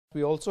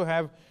We also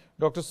have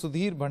Dr.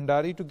 Sudhir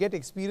Bhandari to get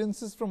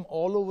experiences from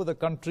all over the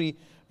country.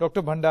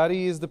 Dr.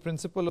 Bhandari is the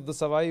principal of the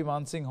Savai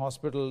Man Singh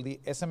Hospital, the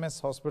SMS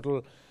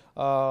hospital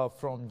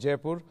from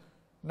Jaipur.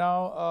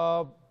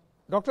 Now,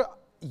 Doctor,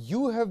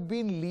 you have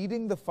been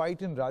leading the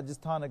fight in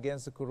Rajasthan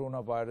against the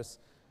coronavirus.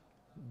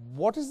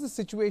 What is the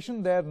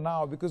situation there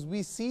now? Because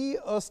we see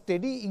a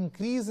steady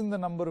increase in the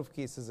number of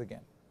cases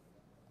again.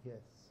 Yes.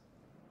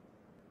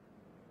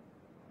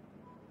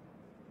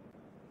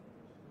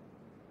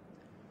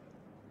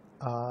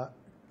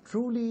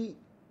 Truly,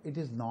 it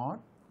is not.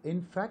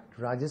 In fact,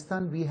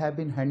 Rajasthan, we have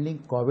been handling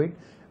COVID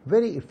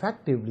very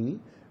effectively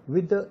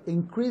with the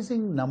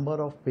increasing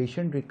number of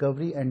patient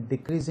recovery and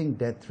decreasing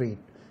death rate.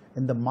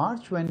 In the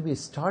March, when we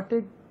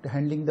started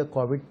handling the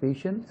COVID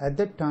patient, at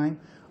that time,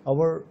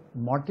 our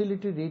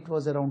mortality rate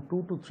was around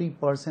 2 to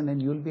 3%, and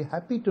you'll be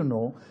happy to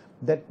know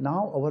that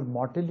now our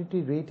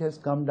mortality rate has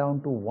come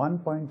down to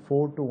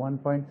 1.4 to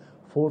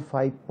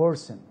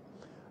 1.45%.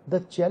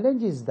 The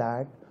challenge is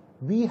that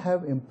we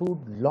have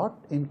improved a lot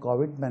in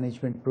COVID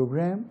management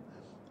program.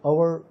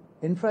 Our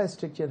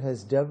infrastructure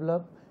has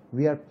developed.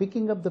 We are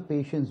picking up the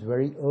patients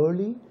very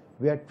early.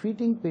 We are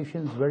treating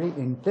patients very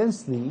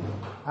intensely.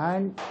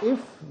 And if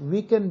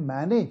we can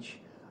manage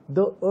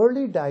the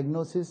early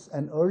diagnosis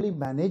and early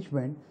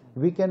management,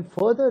 we can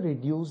further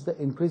reduce the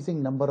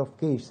increasing number of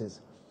cases.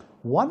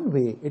 One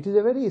way, it is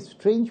a very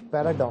strange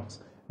paradox.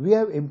 We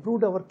have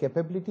improved our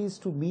capabilities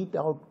to meet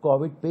our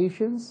COVID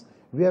patients.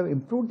 We have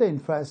improved the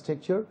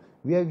infrastructure.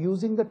 We are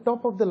using the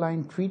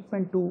top-of-the-line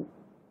treatment to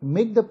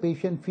make the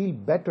patient feel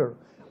better.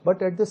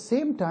 But at the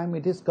same time,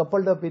 it is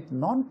coupled up with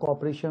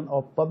non-cooperation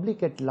of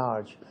public at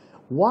large.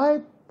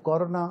 Why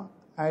corona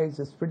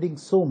is spreading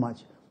so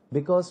much?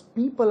 Because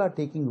people are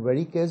taking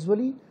very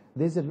casually.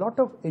 There is a lot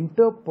of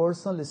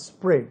interpersonal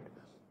spread.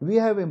 We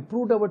have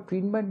improved our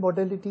treatment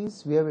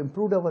modalities. We have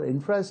improved our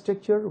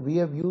infrastructure. We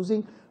are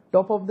using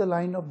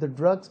top-of-the-line of the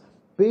drugs.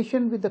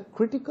 Patient with the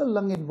critical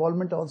lung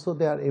involvement also,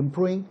 they are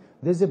improving.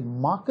 There is a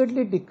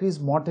markedly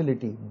decreased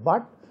mortality,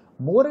 but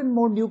more and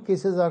more new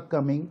cases are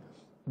coming.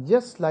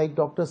 Just like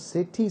Dr.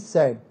 Sethi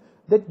said,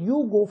 that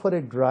you go for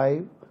a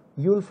drive,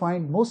 you will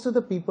find most of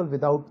the people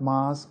without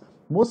mask,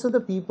 most of the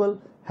people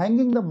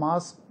hanging the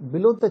mask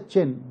below the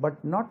chin,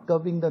 but not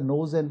covering the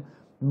nose and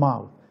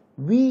mouth.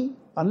 We,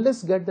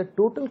 unless get the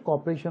total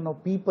cooperation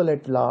of people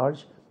at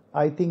large,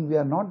 I think we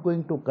are not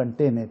going to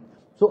contain it.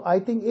 So I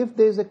think if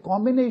there is a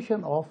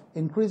combination of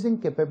increasing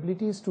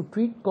capabilities to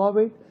treat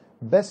COVID,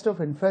 best of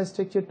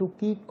infrastructure to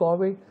keep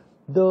COVID,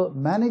 the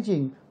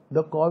managing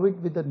the COVID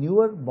with the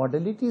newer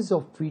modalities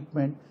of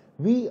treatment,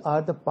 we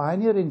are the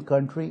pioneer in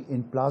country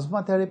in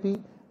plasma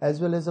therapy as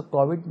well as the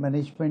COVID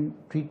management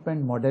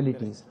treatment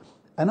modalities.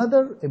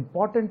 Another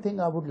important thing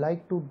I would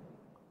like to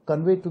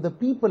convey to the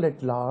people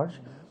at large,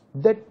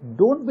 that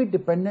don't be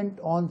dependent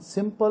on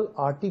simple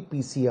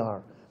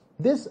RT-PCR.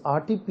 This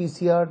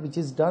RT-PCR, which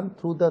is done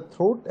through the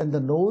throat and the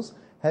nose,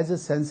 has a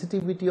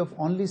sensitivity of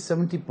only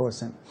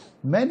 70%.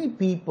 Many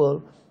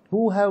people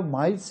who have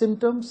mild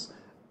symptoms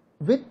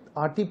with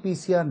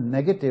RT-PCR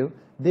negative,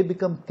 they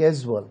become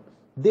casual.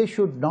 They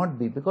should not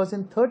be, because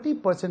in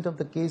 30% of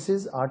the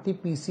cases,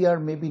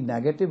 RT-PCR may be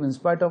negative in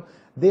spite of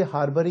they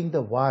harboring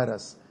the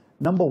virus.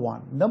 Number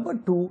one. Number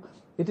two,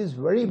 it is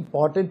very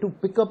important to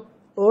pick up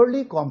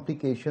early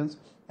complications,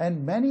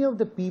 and many of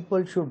the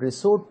people should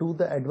resort to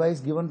the advice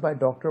given by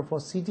doctor for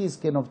CT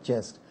scan of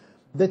chest.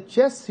 The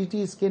chest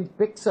CT scan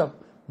picks up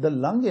the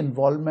lung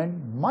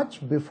involvement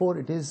much before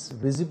it is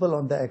visible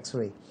on the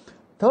X-ray.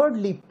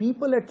 Thirdly,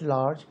 people at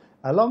large,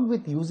 along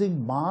with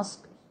using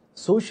mask,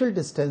 social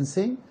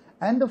distancing,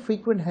 and the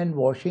frequent hand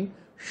washing,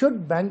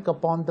 should bank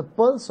upon the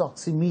pulse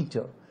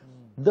oximeter.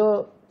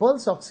 The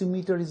pulse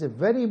oximeter is a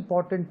very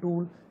important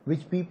tool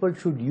which people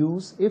should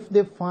use. If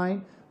they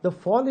find the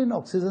fall in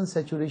oxygen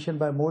saturation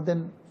by more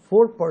than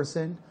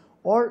 4%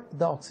 or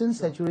the oxygen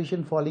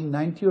saturation falling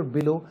 90 or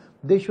below,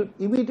 they should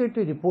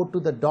immediately report to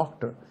the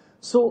doctor.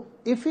 So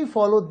if we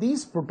follow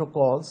these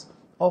protocols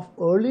of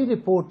early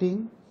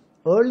reporting,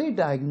 early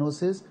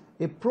diagnosis,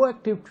 a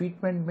proactive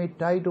treatment may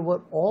tide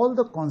over all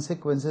the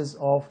consequences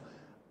of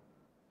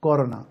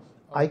corona.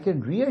 I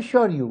can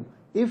reassure you,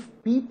 if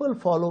people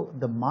follow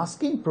the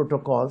masking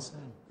protocols,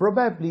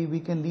 probably we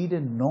can lead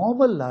a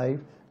normal life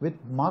with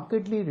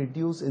markedly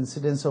reduced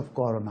incidence of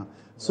corona.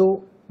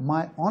 So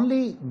my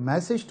only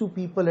message to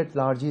people at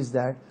large is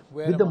that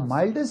with the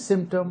mildest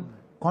symptom,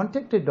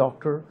 contact a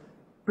doctor.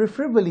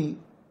 Preferably,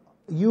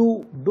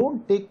 you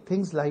don't take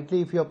things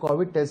lightly. If your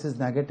COVID test is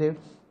negative,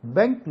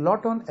 bank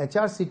lot on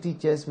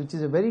HRCT chest, which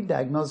is a very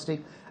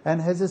diagnostic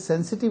and has a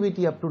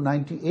sensitivity up to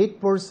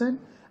 98%,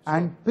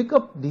 and pick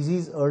up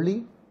disease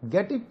early,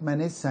 get it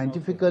managed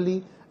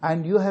scientifically,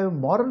 and you have a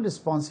moral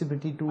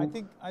responsibility to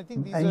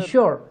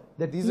ensure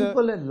that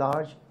people at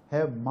large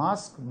have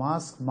mask.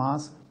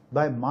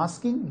 By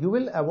masking, you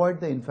will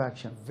avoid the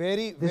infection.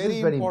 Very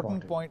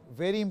important point.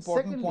 Very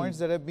important Secondly, points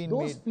that have been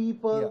made. Those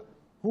people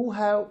who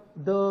have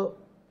the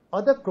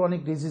other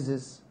chronic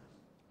diseases,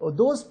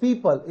 those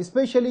people,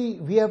 especially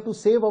we have to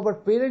save our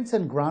parents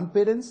and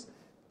grandparents.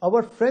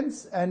 our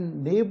friends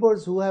and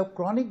neighbors who have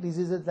chronic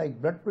diseases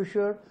like blood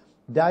pressure,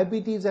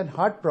 diabetes and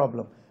heart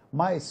problem,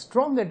 my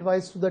strong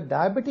advice to the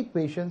diabetic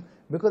patients,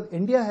 because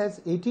India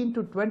has 18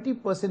 to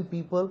 20%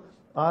 people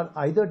are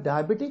either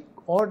diabetic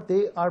or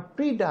they are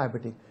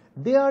pre-diabetic.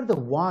 They are the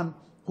one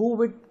who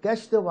would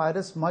catch the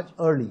virus much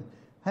early.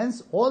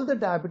 Hence, all the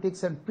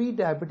diabetics and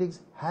pre-diabetics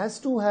has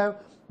to have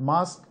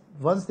mask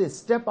once they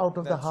step out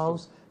of the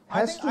house.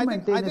 I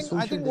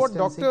think what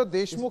Dr.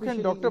 Deshmukh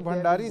and Dr.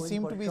 Bhandari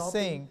seem to be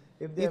saying,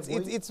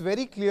 it's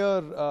very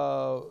clear,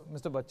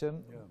 Mr.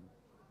 Bachchan,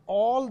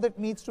 all that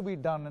needs to be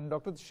done, and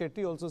Dr.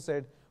 Shetty also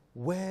said,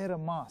 wear a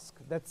mask.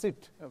 That's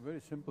it. Yeah, very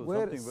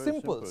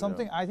simple.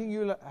 Something. I think you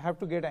will have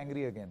to get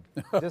angry again.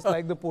 Just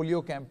like the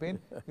polio campaign,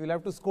 you will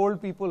have to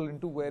scold people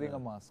into wearing a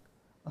mask.